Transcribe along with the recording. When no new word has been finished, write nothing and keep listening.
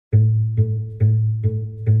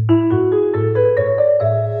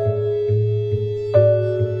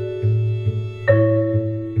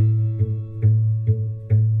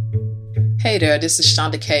there, this is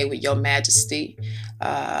Shonda K with Your Majesty,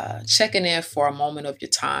 checking in for a moment of your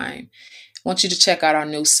time. I want you to check out our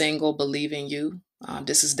new single, Believe in You.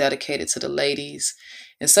 This is dedicated to the ladies.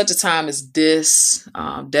 In such a time as this,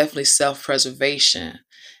 definitely self-preservation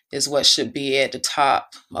is what should be at the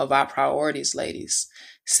top of our priorities, ladies.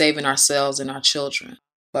 Saving ourselves and our children.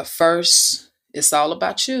 But first, it's all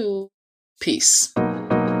about you. Peace.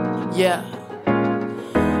 Yeah.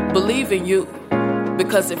 Believe in you.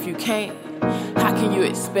 Because if you can't, how can you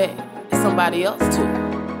expect somebody else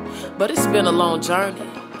to? But it's been a long journey.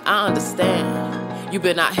 I understand. You've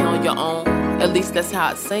been out here on your own. At least that's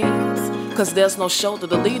how it seems. Cause there's no shoulder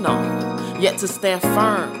to lean on. Yet to stand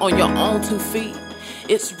firm on your own 2 feet.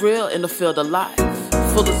 It's real in the field of life.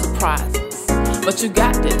 Full of surprises. But you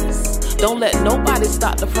got this. Don't let nobody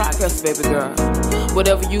stop the progress, baby girl.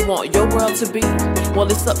 Whatever you want your world to be, well,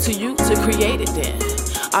 it's up to you to create it then.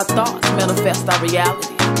 Our thoughts manifest our reality.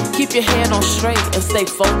 Keep your head on straight and stay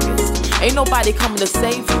focused. Ain't nobody coming to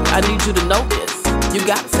save you. I need you to know this. You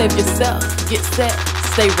gotta save yourself. Get set,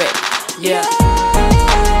 stay ready. Yeah.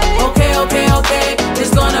 Okay, okay, okay.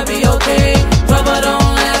 It's gonna be okay. Trouble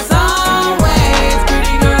don't last always.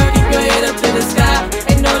 Pretty girl, keep your head up to the sky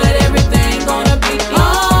and know that everything gonna be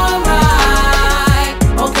alright.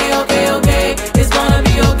 Okay, okay, okay. It's gonna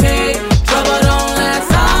be okay. Trouble don't last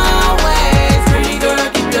always. Pretty girl,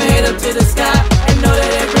 keep your head up to the sky and know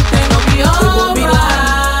that everything gon' be alright. It won't be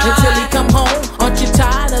long until he come home. Aren't you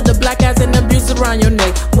tired of the black eyes and abuse around your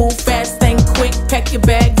neck? Move fast, think quick, pack your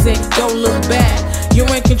bags and don't look back. You're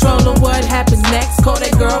in control of what happens next. Call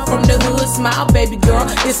that girl from the hood, smile, baby girl.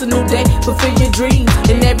 It's a new day, fulfill your dreams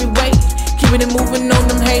in every way. Keeping it moving on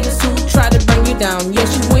them haters who try to bring you down.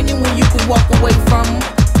 Yes, you winning when you can walk away from them.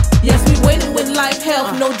 Yes, we winning with life,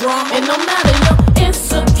 health, no drama. And no matter your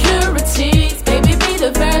insecurities, baby, be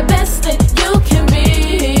the very best that you can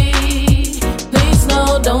be. Please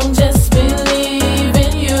no, don't just believe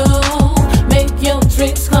in you. Make your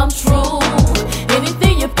dreams come true.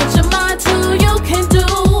 Anything you put your mind to, you can do.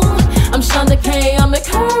 I'm Shonda K, I'm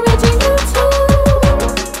encouraging you to.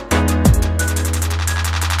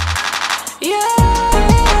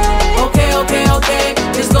 Yeah. Okay, okay, okay.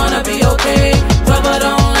 It's gonna be okay. Trouble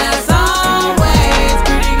don't last always.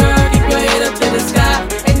 Pretty girl, keep your head up to the sky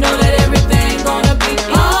and know that everything gonna be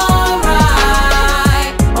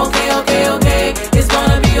alright. Okay, okay, okay. It's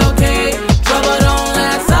gonna be okay. Trouble don't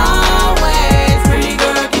last always. Pretty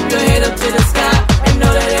girl, keep your head up to the sky and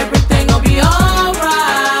know that everything gonna be alright.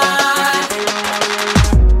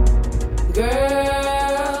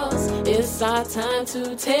 Girls, it's our time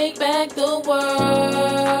to take back the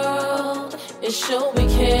world and show we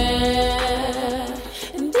care.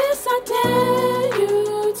 And this I dare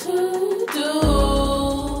you to do.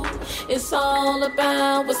 It's all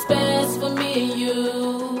about what's best for me and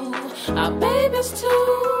you. Our babies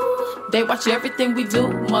too. They watch everything we do,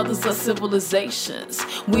 mothers of civilizations.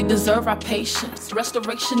 We deserve our patience,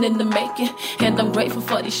 restoration in the making. And I'm grateful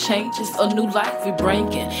for these changes, a new life we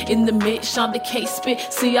bringing. In the mix, Shonda K spit.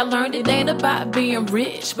 See, I learned it ain't about being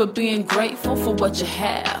rich, but being grateful for what you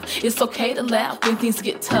have. It's okay to laugh when things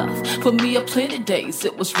get tough. For me, a plenty days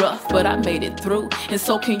it was rough, but I made it through. And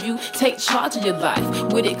so can you. Take charge of your life.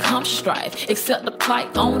 With it comes strife. Accept the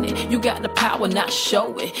plight, own it. You got the power, not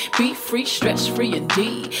show it. Be free, stress free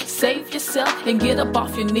indeed. Save yourself and get up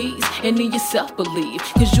off your knees and in yourself believe.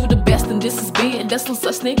 Cause you the best and this is being. There's no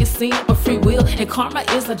such thing as sin but free will. And karma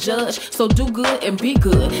is a judge. So do good and be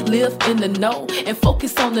good. Live in the know and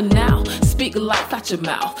focus on the now. Speak life out your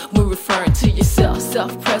mouth when referring to yourself.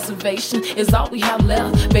 Self-preservation is all we have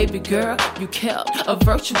left. Baby girl, you kept a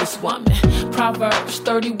virtuous woman. Proverbs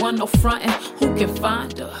 31, no frontin'. Who can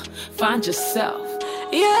find her? Find yourself.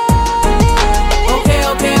 Yeah. Okay,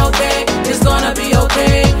 okay, okay. It's gonna be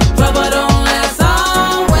okay. Trouble don't last